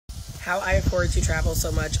How I afford to travel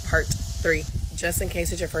so much, part 3. Just in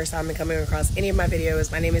case it's your first time in coming across any of my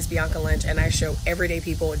videos, my name is Bianca Lynch, and I show everyday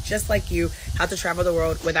people just like you how to travel the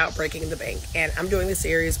world without breaking the bank. And I'm doing this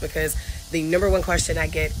series because the number one question I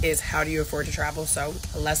get is, how do you afford to travel? So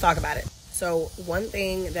let's talk about it. So one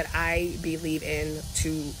thing that I believe in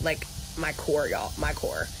to like my core, y'all, my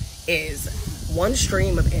core, is one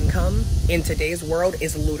stream of income in today's world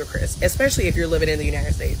is ludicrous, especially if you're living in the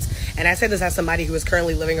United States. And I say this as somebody who is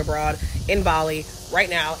currently living abroad in Bali right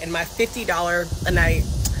now in my $50 a night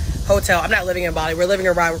hotel. I'm not living in Bali. We're living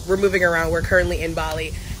around. We're moving around. We're currently in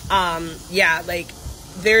Bali. Yeah, like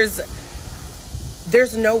there's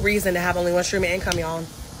no reason to have only one stream of income, y'all.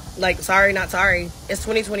 Like, sorry, not sorry. It's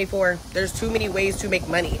 2024. There's too many ways to make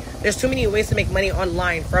money. There's too many ways to make money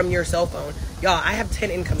online from your cell phone. Y'all, I have 10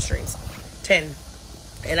 income streams. 10.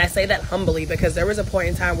 And I say that humbly because there was a point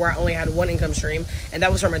in time where I only had one income stream, and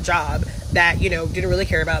that was from a job that, you know, didn't really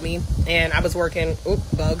care about me. And I was working,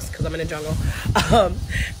 bugs, because I'm in the jungle.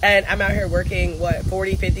 And I'm out here working,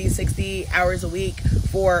 40, 50, 60 hours a week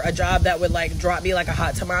for a job that would, like, drop me like a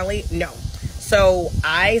hot tamale? No. So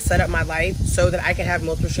I set up my life so that I can have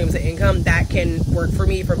multiple streams of income that can work for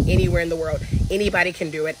me from anywhere in the world. Anybody can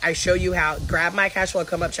do it. I show you how. Grab my cash flow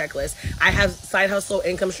come up checklist. I have side hustle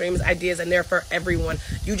income streams ideas, and they're for everyone.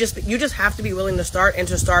 You just have to be willing to start, and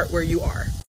to start where you are.